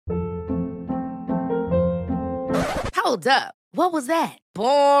Hold up. What was that?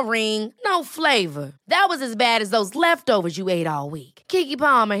 Boring. No flavor. That was as bad as those leftovers you ate all week. Keke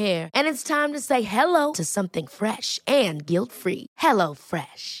Palmer here, and it's time to say hello to something fresh and guilt-free. Hello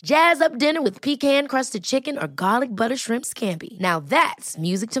Fresh. Jazz up dinner with pecan-crusted chicken or garlic butter shrimp scampi. Now that's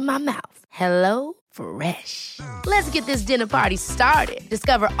music to my mouth. Hello Fresh. Let's get this dinner party started.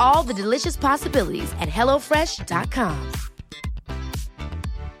 Discover all the delicious possibilities at hellofresh.com.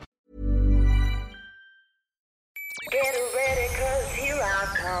 Get ready, 'cause here I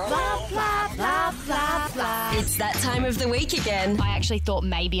come. Blah, blah, blah, blah, blah. It's that time of the week again. I actually thought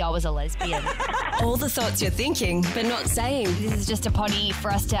maybe I was a lesbian. All the thoughts you're thinking, but not saying. This is just a potty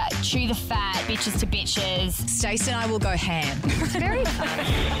for us to chew the fat, bitches to bitches. Stacey and I will go ham. It's very fun.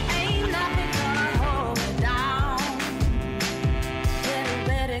 Ain't nothing gonna hold me down. Get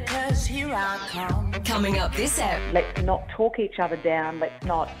ready, 'cause here I come. Coming up this ep. Let's not talk each other down. Let's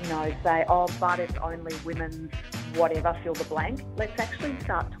not, say, oh, but it's only women's whatever, fill the blank. Let's actually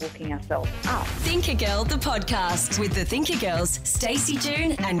start talking ourselves up. Thinker Girl, the podcast with the Thinker Girls, Stacey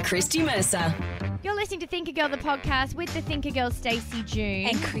June and Christy Mercer. You're listening to Thinker Girl, the podcast with the Thinker Girl, Stacey June.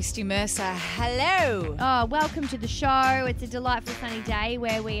 And Christy Mercer, hello. Oh, welcome to the show. It's a delightful sunny day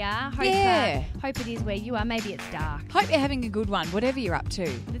where we are. Hope it is where you are. Maybe it's dark. Hope you're having a good one, whatever you're up to.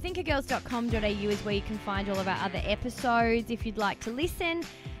 Thethinkergirls.com.au is where you can find all of our other episodes if you'd like to listen.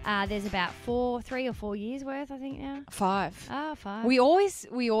 There's about 3 or 4 years worth, I think now. 5. Oh, 5. We always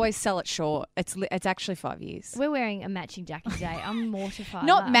sell it short. It's actually 5 years. We're wearing a matching jacket today. I'm mortified.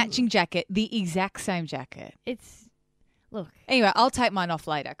 Not matching jacket, the exact same jacket. Look. Anyway, I'll take mine off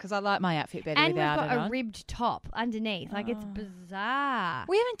later because I like my outfit better And without we've got it a on. ribbed top underneath. Like, it's bizarre.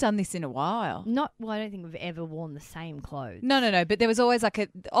 We haven't done this in a while. I don't think we've ever worn the same clothes. No. But there was always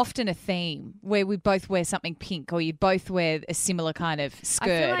often a theme where we both wear something pink or you both wear a similar kind of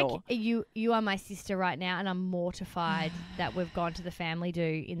skirt. I feel like you are my sister right now, and I'm mortified that we've gone to the family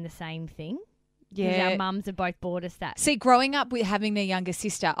do in the same thing. Because our mums have both bought us that. See, growing up with having a younger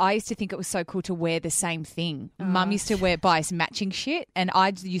sister, I used to think it was so cool to wear the same thing. Mum used to buy us matching shit, and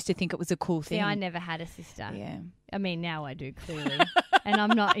I used to think it was a cool thing. See, I never had a sister. Yeah. I mean, now I do, clearly. And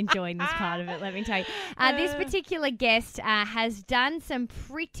I'm not enjoying this part of it, let me tell you. This particular guest has done some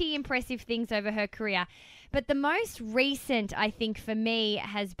pretty impressive things over her career. But the most recent, I think, for me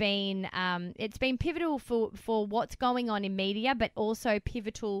has been, it's been pivotal for what's going on in media, but also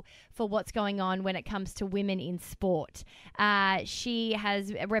pivotal for what's going on when it comes to women in sport. She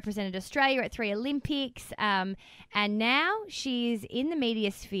has represented Australia at 3 Olympics, and now she's in the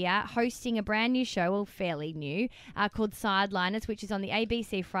media sphere hosting a brand new show, well, fairly new, called Sideliners, which is on the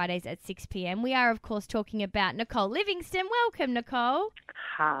ABC Fridays at 6 p.m. We are, of course, talking about Nicole Livingstone. Welcome, Nicole.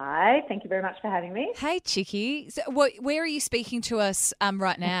 Hi, thank you very much for having me. Hey, Chicky. So, where are you speaking to us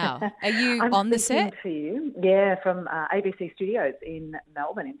right now? Are you I'm on the speaking set? to you, from ABC Studios in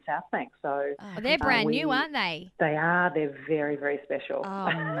Melbourne, in Southbank. So They're brand new, aren't they? They are. They're very, very special. Oh,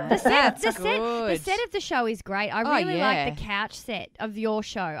 man. The set good. of the show is great. I really like the couch set of your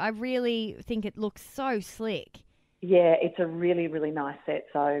show. I really think it looks so slick. Yeah, it's a really, really nice set.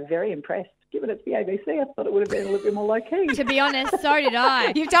 So very impressed. Given it's the ABC, I thought it would have been a little bit more low-key. To be honest, so did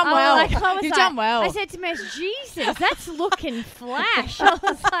I. You've done well. You've done well. I said to Mesh, Jesus, that's looking flash. I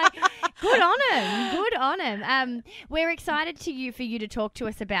was like, good on him. Good on him. We're excited for you to talk to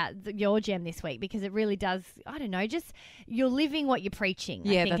us about your gem this week because it really does, I don't know, just you're living what you're preaching,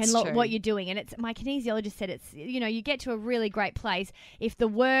 I think, that's and true. what you're doing. And it's my kinesiologist said it's, you get to a really great place if the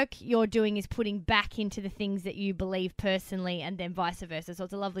work you're doing is putting back into the things that you believe personally and then vice versa. So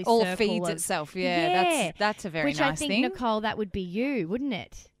it's a lovely All circle feeds of, itself. Yeah, that's a very nice thing. Which I think, Nicole, that would be you, wouldn't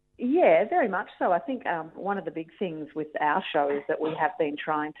it? Yeah, very much so. I think one of the big things with our show is that we have been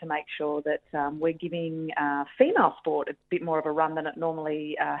trying to make sure that we're giving female sport a bit more of a run than it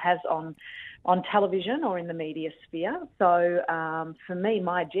normally has on television or in the media sphere. So for me,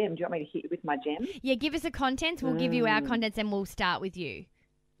 my gem, do you want me to hit you with my gem? Yeah, give us the contents. We'll give you our contents and we'll start with you.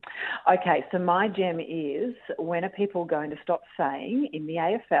 Okay, so my gem is, when are people going to stop saying in the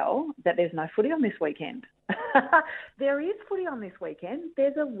AFL that there's no footy on this weekend? There is footy on this weekend.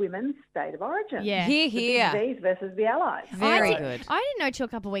 There's a women's state of origin. Yeah. Here. The Big Bs versus the Allies. Very good. I didn't know till a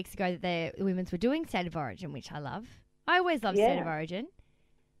couple of weeks ago that the women's were doing state of origin, which I love. I always love state of origin.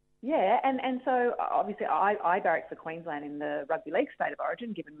 Yeah, and so obviously I barrack for Queensland in the Rugby League State of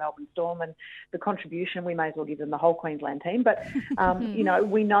Origin, given Melbourne Storm and the contribution. We may as well give them the whole Queensland team. But,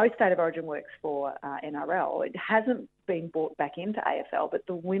 we know State of Origin works for NRL. It hasn't been brought back into AFL, but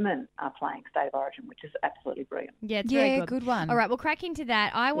the women are playing State of Origin, which is absolutely brilliant. Yeah, it's very good one. All right, we'll crack into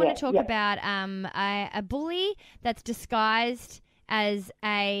that. I want to talk about a bully that's disguised as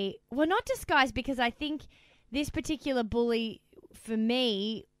not disguised because I think this particular bully, for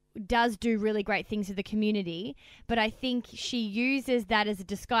me, does do really great things for the community, but I think she uses that as a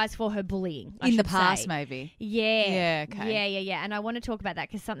disguise for her bullying. I In the should past, say. maybe. Yeah. Yeah, okay. Yeah. And I want to talk about that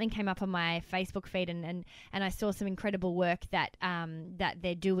because something came up on my Facebook feed and I saw some incredible work that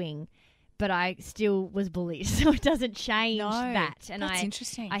they're doing, but I still was bullied, so it doesn't change that. And that's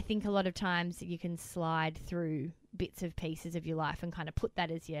interesting. I think a lot of times you can slide through bits of pieces of your life and kind of put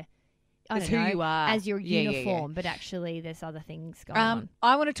that as your As who you are. as your Yeah, yeah, yeah. uniform, but actually there's other things going on.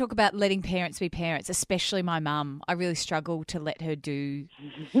 I want to talk about letting parents be parents, especially my mum. I really struggle to let her do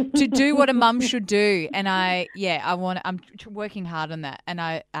what a mum should do, and I'm working hard on that. And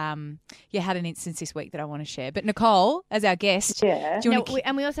I had an instance this week that I want to share. But Nicole, as our guest, Yeah. do you No, want to?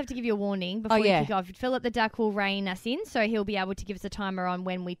 and we also have to give you a warning before yeah. we kick off. Philip the Duck will rein us in, so he'll be able to give us a timer on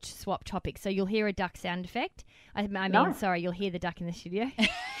when we swap topics. So you'll hear a duck sound effect. Nice. Sorry, you'll hear the duck in the studio.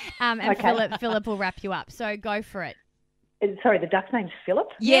 And Okay. Philip will wrap you up. So go for it. Sorry, the duck's name's Philip?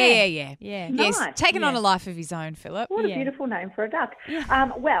 Yeah. Yeah. Yes, Nice. taken on Yeah. a life of his own, Philip. What Yeah. a beautiful name for a duck.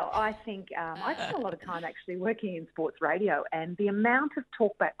 Well, I think I spent a lot of time actually working in sports radio, and the amount of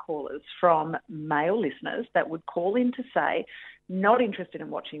talkback callers from male listeners that would call in to say, not interested in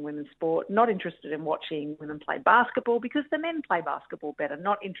watching women's sport, not interested in watching women play basketball because the men play basketball better,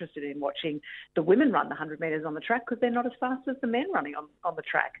 not interested in watching the women run the 100 metres on the track because they're not as fast as the men running on the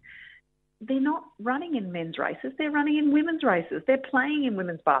track. They're not running in men's races. They're running in women's races. They're playing in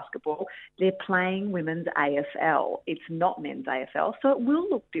women's basketball. They're playing women's AFL. It's not men's AFL, so it will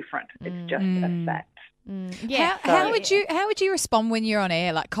look different. It's just a fact. Yeah. How would you respond when you're on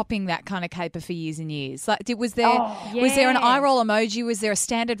air, like copying that kind of caper for years and years? Like, was there an eye roll emoji? Was there a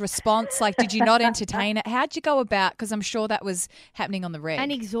standard response? Like, did you not entertain it? How'd you go about? Because I'm sure that was happening on the reg.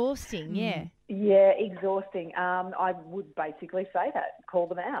 And exhausting, yeah. Yeah, exhausting. I would basically say that. Call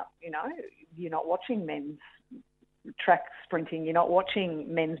them out. You're not watching men's track sprinting. You're not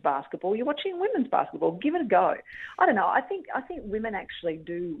watching men's basketball. You're watching women's basketball. Give it a go. I don't know. I think women actually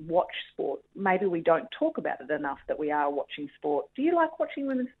do watch sport. Maybe we don't talk about it enough that we are watching sport. Do you like watching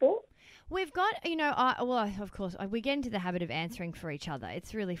women's sport? We've got, of course, we get into the habit of answering for each other.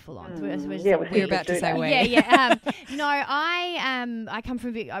 It's really full on. We're about to say we. Yeah. No, I come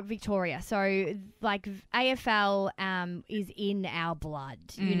from Victoria, so like AFL is in our blood.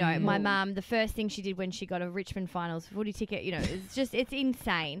 My mum, the first thing she did when she got a Richmond Finals footy ticket, it's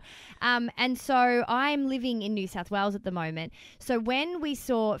insane. And so I'm living in New South Wales at the moment. So when we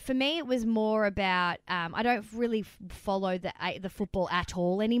saw, for me, it was more about I don't really follow the football at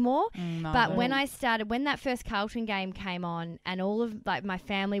all anymore. But when that first Carlton game came on and all of my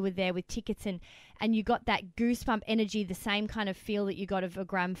family were there with tickets and you got that goosebump energy, the same kind of feel that you got of a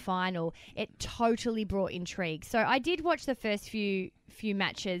grand final, it totally brought intrigue. So I did watch the first few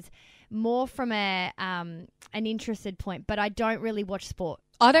matches more from an interested point, but I don't really watch sport.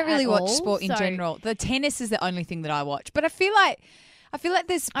 I don't really watch all, sport in so general. The tennis is the only thing that I watch. But I feel like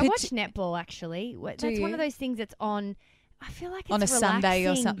there's... I watch netball, actually. That's one of those things that's on... I feel like it's on a Sunday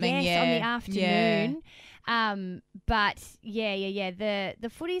or relaxing, something, yes, on the afternoon. But the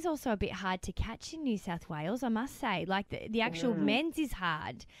footy's also a bit hard to catch in New South Wales, I must say. Like the actual men's is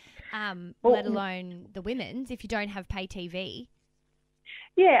hard, let alone the women's if you don't have pay TV.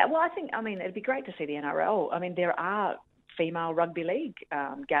 Yeah, well, it'd be great to see the NRL. There are female rugby league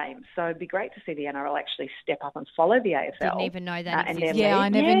games, so it'd be great to see the NRL actually step up and follow the AFL. Didn't even know that and existed. their I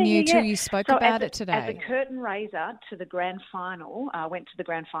league. never knew till you spoke So about as it today. As a curtain raiser to the grand final, I went to the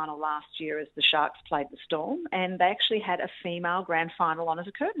grand final last year as the Sharks played the Storm, and they actually had a female grand final on as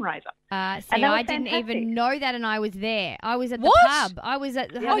a curtain raiser. See, And that was I didn't fantastic. even know that, and I was there. I was at the What? pub. I was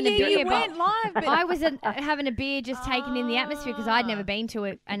at Oh, having yeah, a beer. you went live. But I was having a beer, just taking in the atmosphere because I'd never been to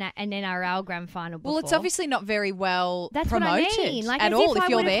an NRL grand final before. well, it's obviously not very well That's promoted what I mean. Like, at as all if if I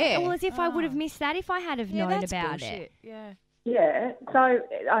you're would've- there. Well, as if I would have missed that if I had have known that's about bullshit. it. Yeah. Yeah, so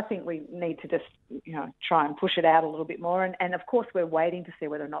I think we need to just, try and push it out a little bit more. And of course, we're waiting to see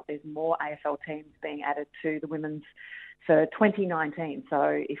whether or not there's more AFL teams being added to the women's for 2019.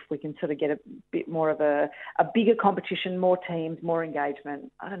 So if we can sort of get a bit more of a bigger competition, more teams, more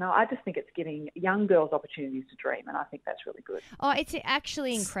engagement, I don't know. I just think it's giving young girls opportunities to dream, and I think that's really good. Oh, it's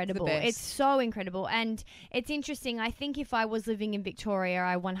actually incredible. best. It's so incredible. And it's interesting. I think if I was living in Victoria,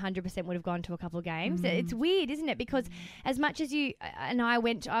 I 100% would have gone to a couple of games. It's weird, isn't it? Because as much as you and I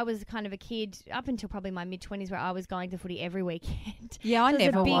was kind of a kid up until probably my mid-20s where I was going to footy every weekend. Yeah, I So it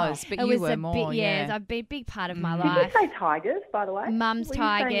never a big- was, but it you was were a more, big, yeah. it's a big part of my Did you life. say Tigers, by the way? Mum's Were you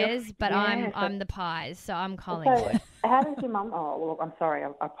saying Tigers, but Yeah, I'm the Pies, so I'm so Collingwood. How does your mum? Oh, well, I'm sorry. I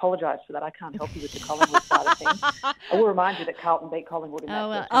apologise for that. I can't help you with the Collingwood side of things. I will remind you that Carlton beat Collingwood in that.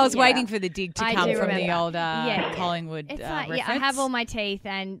 well, I was Yeah. waiting for the dig to I come do from the remember. old Yeah. Collingwood It's reference. I have all my teeth,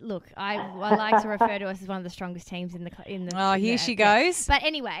 and look, I like to refer to us as one of the strongest teams in the. Oh, here she goes. But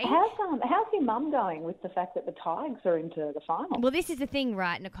anyway, How's your mum going with the fact that the Tigers are into the final? well, this is the thing,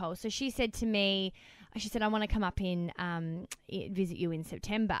 right, Nicole? So she said to me, I want to come up in visit you in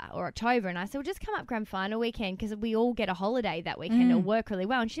September or October, and I said, well, just come up grand final weekend because we all get a holiday that weekend. It'll work really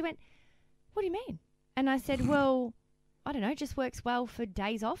well. And she went, what do you mean? And I said, well, I don't know, it just works well for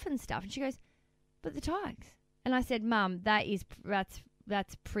days off and stuff. And she goes, but the Tigers. And I said, Mum,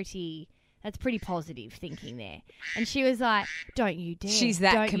 that's pretty positive thinking there. And she was like, don't you dare. She's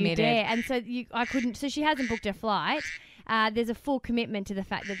that don't committed. You dare. And so I couldn't. So she hasn't booked a flight. There's a full commitment to the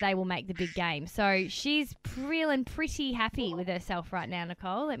fact that they will make the big game. So she's feeling pretty happy with herself right now,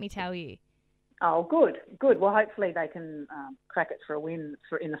 Nicole, let me tell you. Oh, good. Well, hopefully they can crack it for a win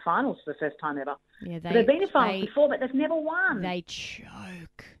in the finals for the first time ever. Yeah, They've been in finals before, but they've never won. They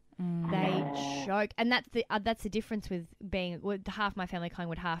choke. They choke, and that's the difference with being half my family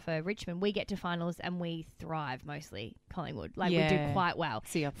Collingwood, half Richmond. We get to finals and we thrive mostly Collingwood. Like we do quite well.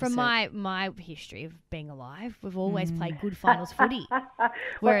 It's the opposite. From my history of being alive, we've always played good finals footy. Like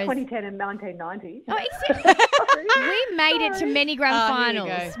Whereas 2010 and 1990. oh, exactly. We made it to many grand Here you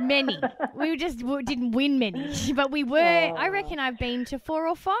finals. Many. We just didn't win many, but we were. I reckon I've been to 4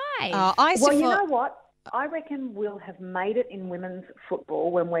 or 5. I used Well, to you fo- know what? I reckon we'll have made it in women's football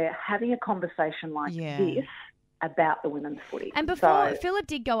when we're having a conversation like this about the women's footy. And before Philip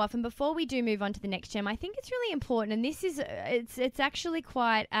did go off, and before we do move on to the next gem, I think it's really important, and this is it's actually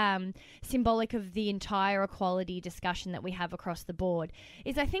quite symbolic of the entire equality discussion that we have across the board.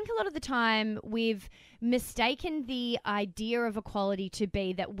 Is I think a lot of the time we've mistaken the idea of equality to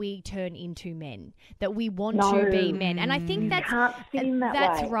be that we turn into men, that we want to be men, and I think that's can't fit in that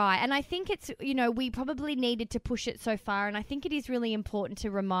that's way. right. And I think it's we probably needed to push it so far, and I think it is really important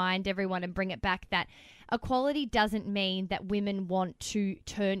to remind everyone and bring it back that equality doesn't mean that women want to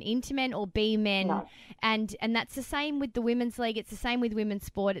turn into men or be men. No. And that's the same with the women's league. It's the same with women's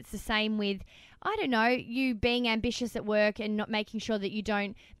sport. It's the same with, I don't know, you being ambitious at work and not making sure that you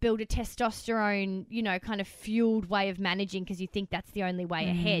don't build a testosterone, kind of fueled way of managing because you think that's the only way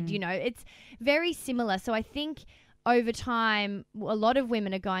ahead. It's very similar. So I think over time, a lot of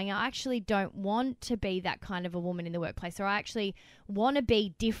women are going, I actually don't want to be that kind of a woman in the workplace, or I actually want to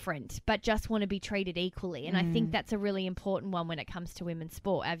be different, but just want to be treated equally. And I think that's a really important one when it comes to women's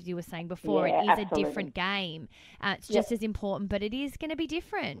sport. As you were saying before, Yeah, it is absolutely. a different game. It's just as important, but it is going to be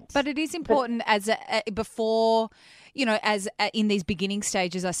different. But it is important as before, as in these beginning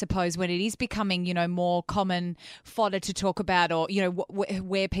stages, I suppose, when it is becoming, more common fodder to talk about, or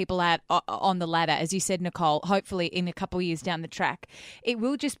where people are at on the ladder, as you said, Nicole. Hopefully, in a couple of years down the track, it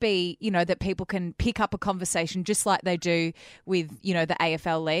will just be, that people can pick up a conversation just like they do with, the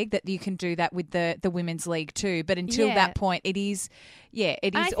AFL league. That you can do that with the women's league too. But until that point, it is think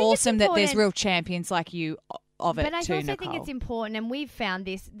it's awesome that there's important. real champions like you of it But I too, also Nicole. think it's important, and we've found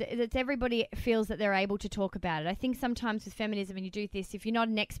this, that everybody feels that they're able to talk about it. I think sometimes with feminism, when you do this, if you're not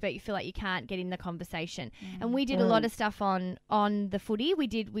an expert, you feel like you can't get in the conversation. And we did a lot of stuff on the footy.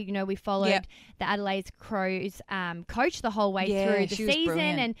 We followed the Adelaide Crows coach the whole way through the she was season,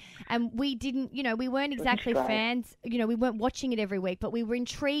 brilliant. and we didn't, we weren't exactly great. fans. We weren't watching it every week, but we were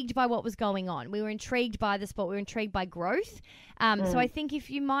intrigued by what was going on. We were intrigued by the sport. We were intrigued by growth. So I think if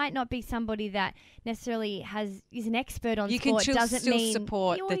you might not be somebody that necessarily is an expert on You can sport, still- doesn't still mean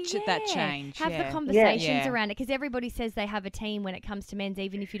support Oh, that change, Have yeah. the conversations Yeah. around it, because everybody says they have a team when it comes to men's,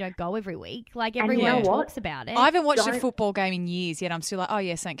 even if you don't go every week. Like And you everyone know what? talks about it. I haven't watched a Don't- football game in years, yet I'm still like, oh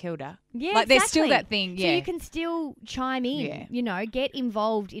yeah, St Kilda. Yeah, like there's still exactly. that thing. So Yeah, you can still chime in. Yeah. Get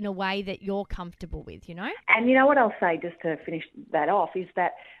involved in a way that you're comfortable with. And you know what I'll say, just to finish that off, is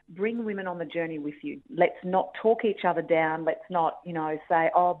that bring women on the journey with you. Let's not talk each other down. Let's not, say,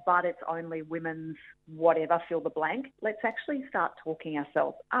 oh, but it's only women's whatever, fill the blank. Let's actually start talking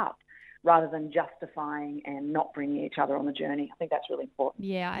ourselves up rather than justifying and not bringing each other on the journey. I think that's really important.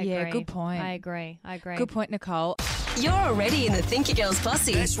 Yeah, I Yeah, agree. good point. I agree. good point, Nicole. You're already in the Thinker Girls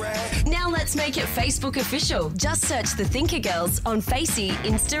posse. That's right. Now let's make it Facebook official. Just search the Thinker Girls on Facey,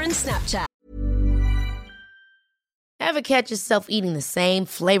 Insta and Snapchat. Ever catch yourself eating the same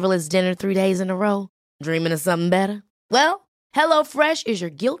flavorless dinner 3 days in a row? Dreaming of something better? Well, HelloFresh is your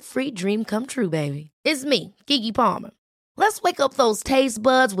guilt-free dream come true, baby. It's me, Keke Palmer. Let's wake up those taste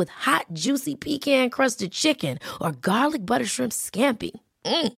buds with hot, juicy pecan-crusted chicken or garlic butter shrimp scampi.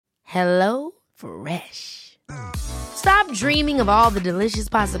 Hello Fresh. Stop dreaming of all the delicious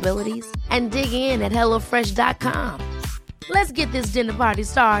possibilities and dig in at HelloFresh.com. Let's get this dinner party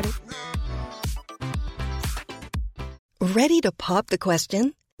started. Ready to pop the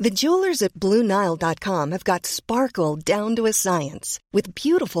question? The jewelers at BlueNile.com have got sparkle down to a science with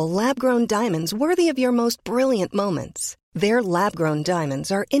beautiful lab-grown diamonds worthy of your most brilliant moments. Their lab-grown diamonds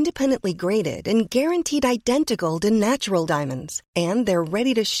are independently graded and guaranteed identical to natural diamonds, and they're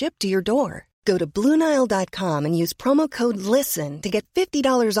ready to ship to your door. Go to BlueNile.com and use promo code LISTEN to get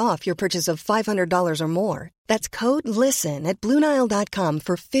 $50 off your purchase of $500 or more. That's code LISTEN at BlueNile.com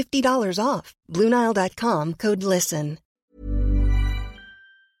for $50 off. BlueNile.com, code LISTEN.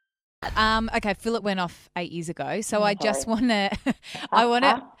 Okay, Philip went off 8 years ago, so I just want to, I want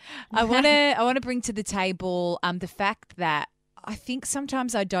to bring to the table the fact that I think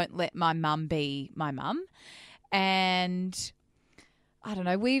sometimes I don't let my mum be my mum, and I don't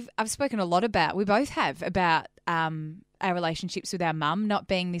know. I've spoken a lot about, we both have, about our relationships with our mum not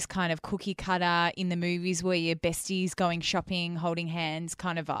being this kind of cookie cutter in the movies where you're besties going shopping, holding hands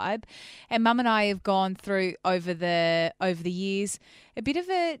kind of vibe. And mum and I have gone through over the years a bit of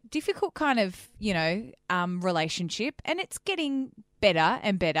a difficult kind of, relationship, and it's getting better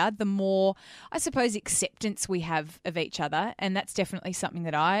and better the more, I suppose, acceptance we have of each other, and that's definitely something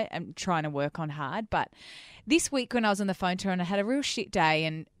that I am trying to work on hard. But this week when I was on the phone to her and I had a real shit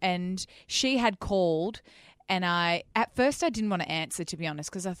day, and she had called, and at first I didn't want to answer, to be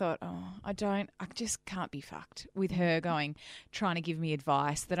honest, because I thought, I just can't be fucked with her trying to give me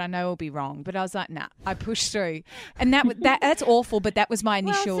advice that I know will be wrong. But I was like, nah, I pushed through, and that's awful. But that was my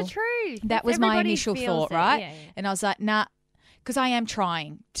initial. Well, it's the truth. That was my initial thought, it. right? Yeah. And I was like, nah. Because I am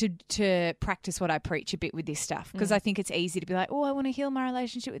trying to practice what I preach a bit with this stuff, because I think it's easy to be like, I want to heal my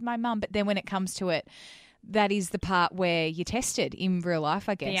relationship with my mum. But then when it comes to it, that is the part where you're tested in real life,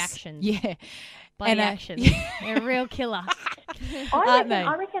 I guess. The actions. Yeah. Bloody actions. They're a real killer.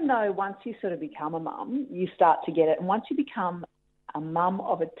 I reckon, though, once you sort of become a mum, you start to get it. And once you become a mum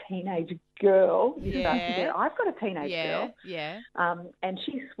of a teenage girl, you start to get it. I've got a teenage girl. Yeah. And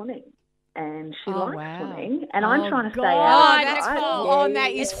she's swimming. And she Oh, likes wow. swimming, and I'm trying to stay Oh, out of it. that's full Yeah, on.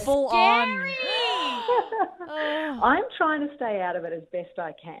 That is full on. I'm trying to stay out of it as best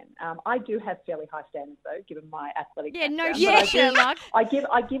I can. I do have fairly high standards, though, given my athletic Yeah, no background. shit, Sherlock. I give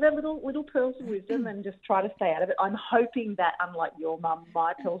her little pearls of wisdom and just try to stay out of it. I'm hoping that, unlike your mum,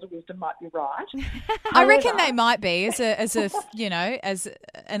 my pearls of wisdom might be right. I reckon they might be as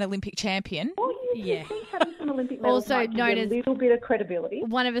an Olympic champion. Well, you think having some Olympic medals Also might give known you a as- little bit of credibility.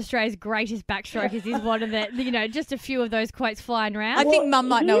 One of Australia's greatest backstrokers is one of the, just a few of those quotes flying around. I think mum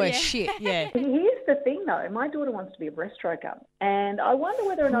might know her shit. Yeah. Here's the thing, though. My daughter wants to be a breaststroker, and I wonder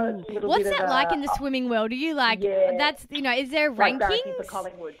whether or not it's a little What's bit that of like in the swimming world? Are you like, Yeah. that's, is there like Barracky rankings? for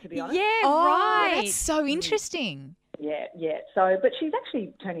Collingwood, to be honest. Yeah, Oh, right. that's so interesting. Yeah. So, but she's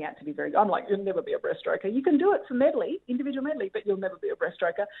actually turning out to be very. I'm like, you'll never be a breaststroker. You can do it for medley, individual medley, but you'll never be a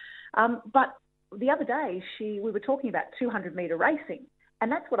breaststroker. But the other day, we were talking about 200-metre racing,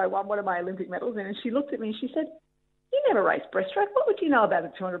 and that's what I won one of my Olympic medals in. And she looked at me and she said, "You never raced breaststroke. What would you know about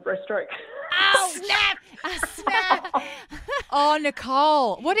a 200 breaststroke?" Oh, snap! Oh,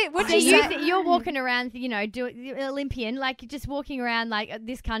 Nicole, what did you say? You're walking around, doing Olympian, like just walking around like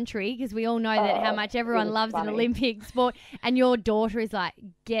this country, because we all know that how much everyone was loves an funny. Olympic sport, and your daughter is like,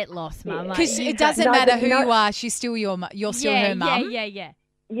 get lost, mum. Like, Because you it can't- doesn't No, matter but who you know- you are, she's still you're still her mum. Yeah. Yeah.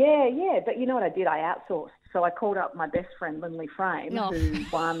 But you know what I did? I outsourced. So I called up my best friend, Lindley Frame, Oh. who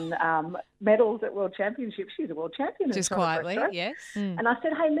won medals at World Championships. She's a world champion. in Just 200 quietly, breaststroke. yes. And I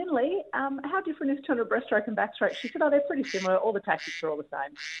said, "Hey, Lindley, how different is 200 breaststroke and backstroke?" She said, "Oh, they're pretty similar. All the tactics are all the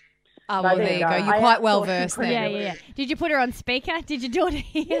same." Oh, well, there there you you go. go. You're I quite well outsourced versed some then. Yeah. Did you put her on speaker? Did your daughter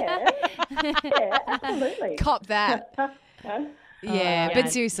hear? Yeah, absolutely. Cop that. Yeah, Oh, but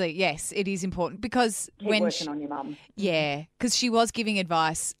yeah. seriously, yes, it is important because Keep when working on your mum. yeah, because she was giving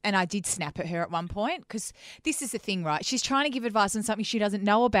advice, and I did snap at her at one point. Because this is the thing, right? She's trying to give advice on something she doesn't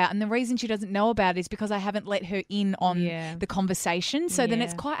know about, and the reason she doesn't know about it is because I haven't let her in on Yeah. the conversation. So then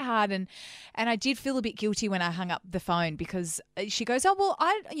it's Yeah. quite hard, and I did feel a bit guilty when I hung up the phone because she goes, "Oh well,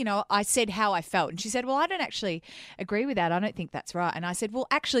 I said how I felt," and she said, "Well, I don't actually agree with that. I don't think that's right." And I said, "Well,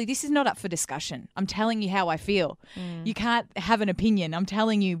 actually, this is not up for discussion. I'm telling you how I feel. You can't have an opinion. I'm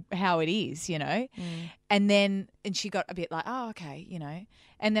telling you how it is, And she got a bit like, "Oh, okay,"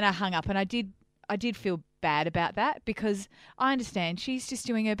 And then I hung up, and I did feel bad about that because I understand she's just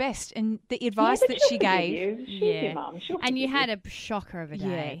doing her best, and the advice but that she'll she forgive gave. you. She's your mum. She'll And you forgive had a shocker of a Yeah,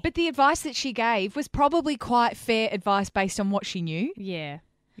 day. but the advice that she gave was probably quite fair advice based on what she knew. Yeah.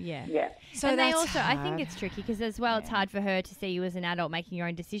 Yeah. Yeah. So and they that's also, I hard. think it's tricky because as well, it's hard for her to see you as an adult making your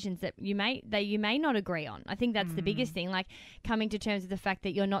own decisions that you may not agree on. I think that's the biggest thing, like coming to terms with the fact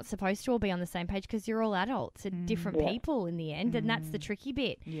that you're not supposed to all be on the same page because you're all adults and different people in the end, and that's the tricky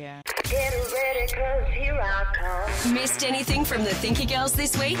bit. Yeah. Missed anything from the Thinker Girls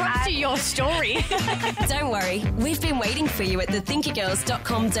this week? To your story. Don't worry, we've been waiting for you at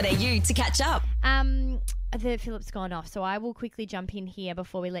thethinkergirls.com.au to catch up. The Philip's gone off, so I will quickly jump in here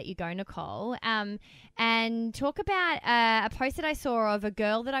before we let you go, Nicole, and talk about a post that I saw of a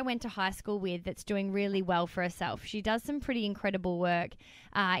girl that I went to high school with that's doing really well for herself. She does some pretty incredible work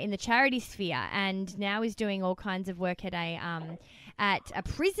in the charity sphere and now is doing all kinds of work at a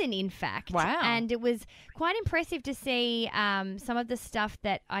prison, in fact. Wow. And it was quite impressive to see some of the stuff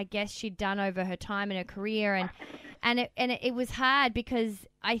that I guess she'd done over her time in her career, and it was hard because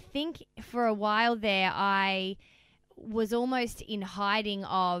I think for a while there I was almost in hiding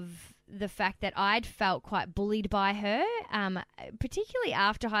of the fact that I'd felt quite bullied by her, particularly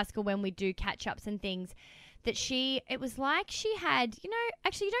after high school when we do catch-ups and things, that it was like she had,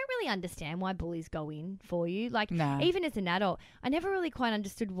 actually you don't really understand why bullies go in for you. Like, No. even as an adult, I never really quite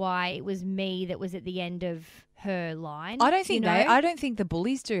understood why it was me that was at the end of her line. I don't think you know? I don't think the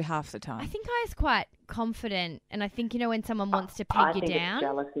bullies do half the time. I think I was quite confident, and I think when someone wants to I peg you think down, it's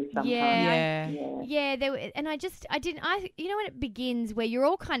jealousy sometimes. Yeah. Yeah. yeah, and I didn't. When it begins where you're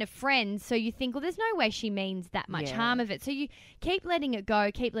all kind of friends, so you think, well, there's no way she means that much Yeah. harm of it, so you keep letting it go.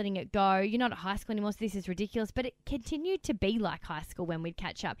 You're not at high school anymore, so this is ridiculous. But it continued to be like high school when we'd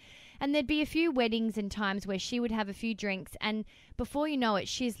catch up, and there'd be a few weddings and times where she would have a few drinks, and before you know it,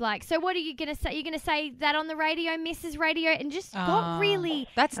 she's like, "So what are you gonna say? You're gonna say that on the radio, Mrs. Radio?" And just got really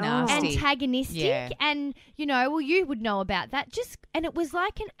That's nasty. antagonistic. Yeah. And, well, you would know about that. And it was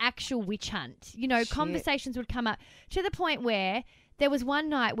like an actual witch hunt. Conversations would come up to the point where there was one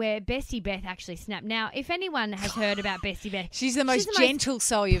night where Bessie Beth actually snapped. Now, if anyone has heard about Bessie Beth, She's the most gentle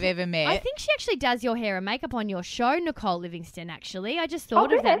soul you've ever met. I think she actually does your hair and makeup on your show, Nicole Livingston, actually. I just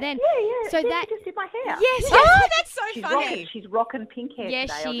thought of that then. Yeah. So yeah, that, she just did my hair. yes. Oh, that's so She's funny. rocking pink hair Yes,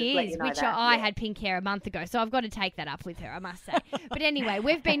 today. I'll she just let is, you know which that. I Yeah. had pink hair a month ago, so I've got to take that up with her, I must say. But anyway,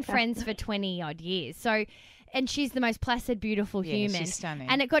 we've been friends for 20-odd years, and she's the most placid, beautiful Yeah, human. she's stunning.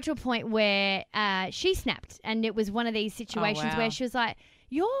 And it got to a point where she snapped, and it was one of these situations wow. where she was like,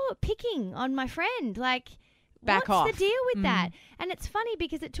 "You're picking on my friend, like." Back What's off. the deal with that? And it's funny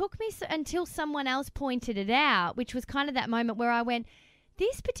because it took me until someone else pointed it out, which was kind of that moment where I went,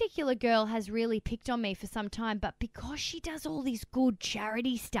 this particular girl has really picked on me for some time, but because she does all this good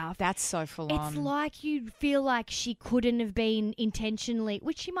charity stuff, That's so full on. it's like you feel like she couldn't have been intentionally,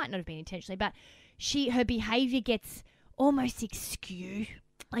 which she might not have been intentionally, but her behaviour gets almost excused.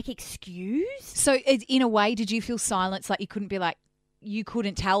 So in a way, did you feel silenced? Like you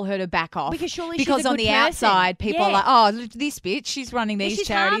couldn't tell her to back off Because surely she's because a on good the person. outside, people are Yeah. like, "Oh, this bitch, she's running Well, these she's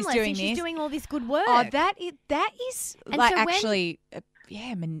charities, harmless doing and this." she's doing all this good work. Oh, that is And like so when- actually,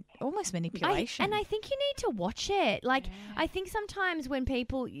 almost manipulation. I think you need to watch it. Like, I think sometimes when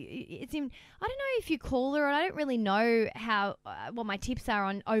people, I don't know if you call her, and I don't really know how, what my tips are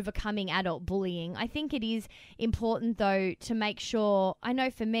on overcoming adult bullying. I think it is important, though, to make sure, I know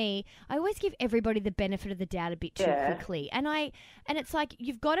for me, I always give everybody the benefit of the doubt a bit too quickly. And it's like,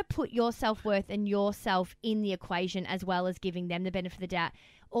 you've got to put your self-worth and yourself in the equation as well as giving them the benefit of the doubt.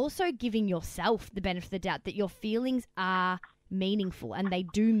 Also giving yourself the benefit of the doubt that your feelings are meaningful and they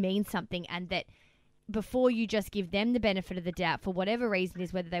do mean something, and that before you just give them the benefit of the doubt for whatever reason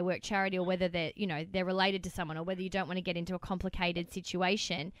is, whether they work charity or whether they're related to someone or whether you don't want to get into a complicated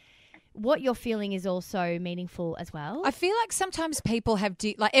situation, what you're feeling is also meaningful as well. I feel like sometimes people have,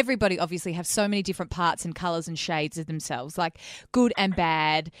 everybody obviously have so many different parts and colours and shades of themselves, like good and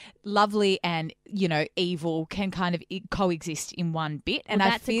bad, lovely and, evil can kind of coexist in one bit. And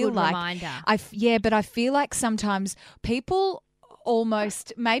that's I feel a good reminder. But I feel like sometimes people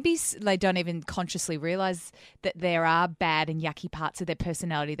almost, maybe they don't even consciously realise that there are bad and yucky parts of their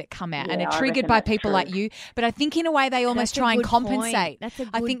personality that come out and Yeah, are I triggered reckon by that's people true. like you. But I think in a way they almost That's a try and good point. compensate. That's a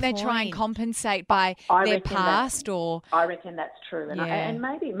I good think they try and point. compensate by I their reckon past or... I reckon that's true, and, Yeah. and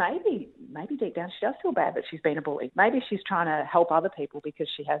maybe deep down she does feel bad that she's been a bully. Maybe she's trying to help other people because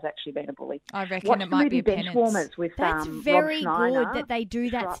she has actually been a bully. I reckon Watch it the might movie be a penance. Benchwarmers with That's Rob very Schneider. good that they do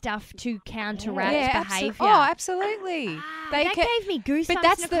that stuff to counteract behaviour. Oh, absolutely. That gave me goosebumps, But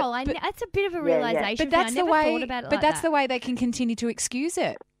that's the- Nicole. but- That's a bit of a Yeah. realisation. But that's I the never way. thought about it But like that's that. the way they can continue to excuse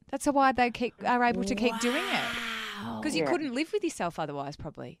it. That's why they are able to keep doing it. Because you Yeah. couldn't live with yourself otherwise,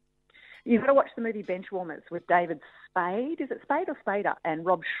 probably. You've got to watch the movie Benchwarmers with David Spade. Is it Spade or Spader? And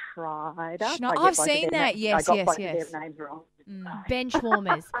Rob Schneider. I've seen that. Yes, I got both yes. of their names wrong.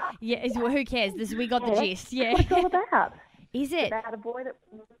 Benchwarmers. Yeah, well, who cares? We got the gist. Yeah. What's it all about? Is it? About a boy that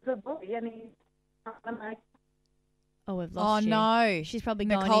was a bully and he's trying to make. Oh, we've lost you. No. She's probably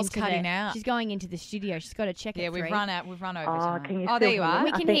Nicole's going into cutting out. She's going into the studio. She's got to check it. Yeah, we've run over time. Can you Oh, still there you hear are.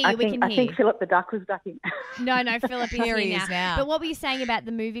 me? We can hear you, we can I hear think you. Philip the Duck was ducking. No, Philip is Here he here is now. But what were you saying about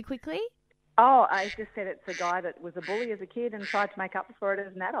the movie quickly? Oh, I just said it's a guy that was a bully as a kid and tried to make up for it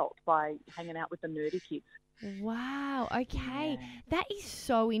as an adult by hanging out with the nerdy kids. Wow. Okay. That is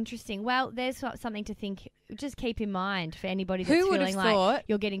so interesting. Well, there's something to think. Just keep in mind for anybody that's Who would have feeling like thought-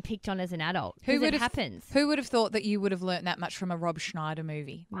 you're getting picked on as an adult. Who 'Cause would it have happens. Who would have thought that you would have learnt that much from a Rob Schneider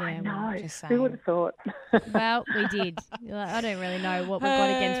movie? I Yeah, know. just Who would saying. have thought? Well, we did. I don't really know what we've got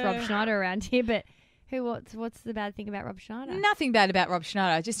against Rob Schneider around here, but what's the bad thing about Rob Schneider? Nothing bad about Rob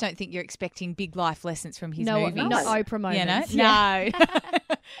Schneider. I just don't think you're expecting big life lessons from his No, movies. not Oprah moments. You know? Yeah.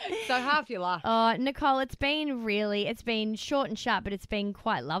 No. So half your luck. Nicole, it's been short and sharp, but it's been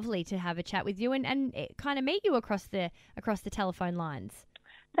quite lovely to have a chat with you and kind of meet you across the telephone lines.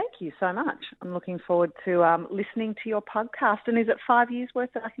 Thank you so much. I'm looking forward to listening to your podcast. And is it 5 years worth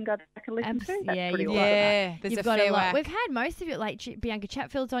that I can go back and listen to? That's yeah, pretty you've awesome. Yeah, there's You've a got fair a lot. whack. We've had most of it, like Bianca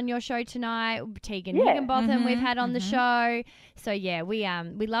Chatfield's on your show tonight, Tegan Yeah. Higginbotham we've had on the show. So yeah, we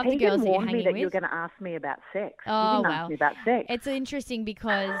love the girls that you're warned me hanging that with. you were going to ask me about sex. Oh, you didn't well. ask me about sex. It's interesting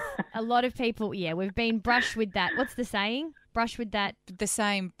because a lot of people, we've been brushed with that. What's the saying? Brush with that. The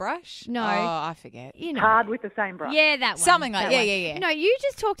same brush? No. Oh, I forget. Oh, Hard with the same brush. Yeah, that one. Something like that one. yeah. No, you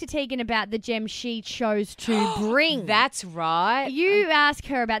just talked to Tegan about the gem she chose to bring. That's right. You ask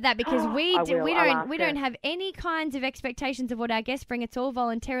her about that because we I do, will. we I'll don't ask we her. don't have any kinds of expectations of what our guests bring. It's all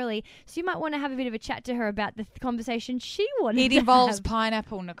voluntarily. So you might want to have a bit of a chat to her about the conversation she wanted. It to involves have.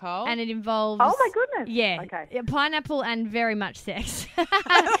 Nicole, Nicole. And it involves. Oh, my goodness. Yeah. Okay. Yeah, pineapple and very much sex. Okay. An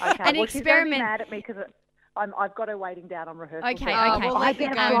Well, she's going to be experiment. mad at me because I've got her waiting down on rehearsal. Okay, so okay. We'll let you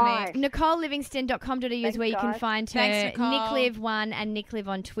better go, try. Nick. NicoleLivingston.com.au is Thanks, where you can guys. find her. Thanks, Nicole. NickLiv1 and NickLiv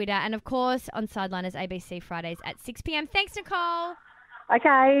on Twitter. And, of course, on Sideliners ABC Fridays at 6 p.m. Thanks, Nicole.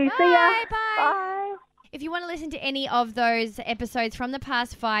 Okay, see ya. Bye, bye. Bye. If you want to listen to any of those episodes from the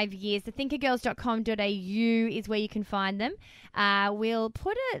past 5 years, thethinkergirls.com.au is where you can find them. We'll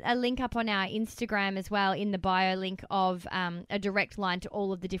put a link up on our Instagram as well in the bio link of a direct line to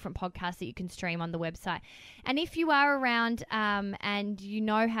all of the different podcasts that you can stream on the website. And if you are around and you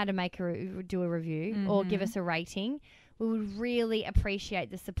know how to do a review or give us a rating, we would really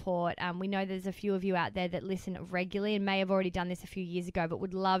appreciate the support. We know there's a few of you out there that listen regularly and may have already done this a few years ago, but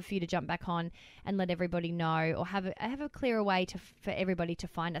would love for you to jump back on and let everybody know or have a clearer way for everybody to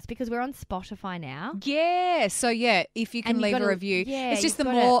find us because we're on Spotify now. Yeah. So if you can And you leave gotta- a review, yeah, it's just you've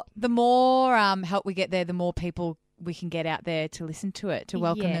the more help we get there, the more people we can get out there to listen to it, to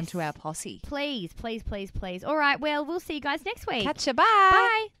welcome them Yes. to our posse. Please, please, please, please. All right, well, we'll see you guys next week. Catch ya. Bye.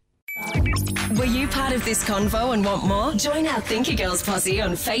 Bye. Were you part of this convo and want more? Join our Thinker Girls posse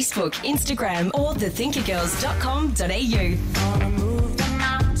on Facebook, Instagram, or thethinkergirls.com.au. Gonna move the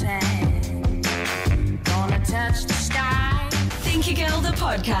mountain. Gonna touch the sky. Thinker Girl, the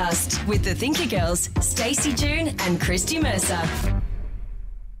podcast with the Thinker Girls, Stacey June and Christy Mercer.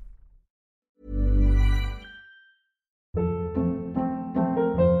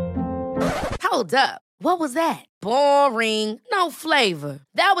 Hold up. What was that? Boring. No flavor.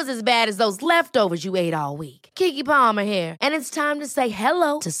 That was as bad as those leftovers you ate all week. Keke Palmer here, and it's time to say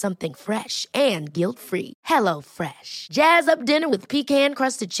hello to something fresh and guilt-free. Hello Fresh. Jazz up dinner with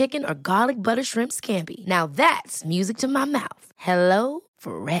pecan-crusted chicken or garlic butter shrimp scampi. Now that's music to my mouth. Hello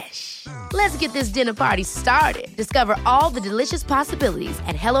Fresh. Let's get this dinner party started. Discover all the delicious possibilities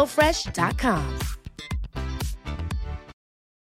at hellofresh.com.